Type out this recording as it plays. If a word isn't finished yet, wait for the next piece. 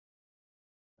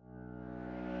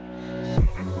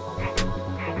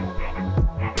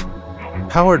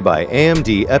Powered by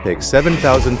AMD EPYC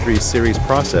 7003 series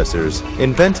processors,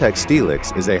 Inventec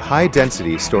Steelix is a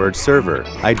high-density storage server,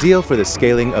 ideal for the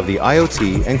scaling of the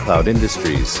IoT and cloud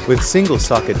industries. With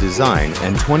single-socket design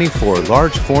and 24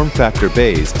 large form-factor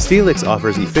bays, Steelix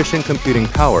offers efficient computing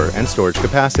power and storage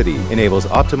capacity, enables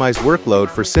optimized workload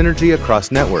for synergy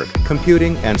across network,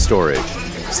 computing, and storage.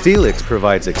 Steelix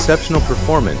provides exceptional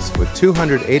performance with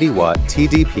 280-watt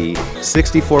TDP,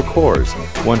 64 cores,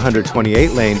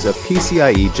 128 lanes of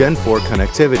PCIe Gen 4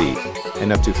 connectivity,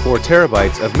 and up to 4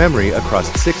 terabytes of memory across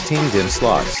 16 DIMM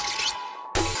slots.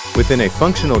 Within a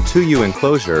functional 2U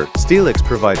enclosure, Steelix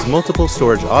provides multiple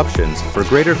storage options for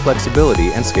greater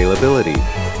flexibility and scalability.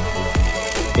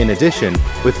 In addition,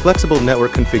 with flexible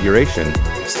network configuration,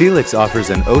 Steelix offers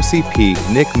an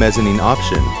OCP NIC mezzanine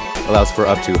option, allows for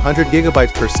up to 100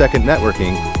 gigabytes per second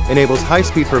networking, enables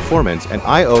high-speed performance and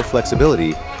I/O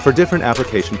flexibility for different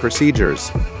application procedures.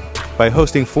 By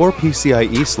hosting 4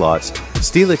 PCIe slots,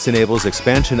 Steelix enables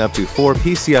expansion up to 4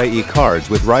 PCIe cards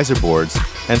with riser boards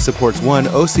and supports 1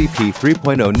 OCP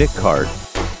 3.0 NIC card.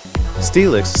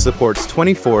 Steelix supports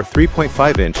 24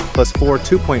 3.5-inch plus 4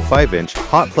 2.5-inch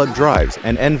hot plug drives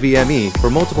and NVMe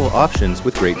for multiple options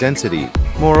with great density.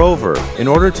 Moreover, in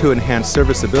order to enhance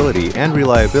serviceability and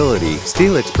reliability,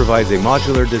 Steelix provides a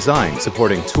modular design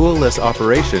supporting tool-less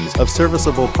operations of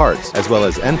serviceable parts as well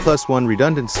as N+1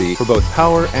 redundancy for both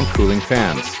power and cooling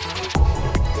fans.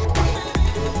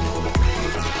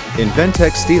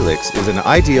 Inventec Steelix is an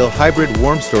ideal hybrid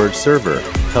warm storage server,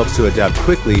 helps to adapt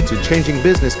quickly to changing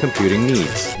business computing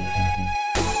needs.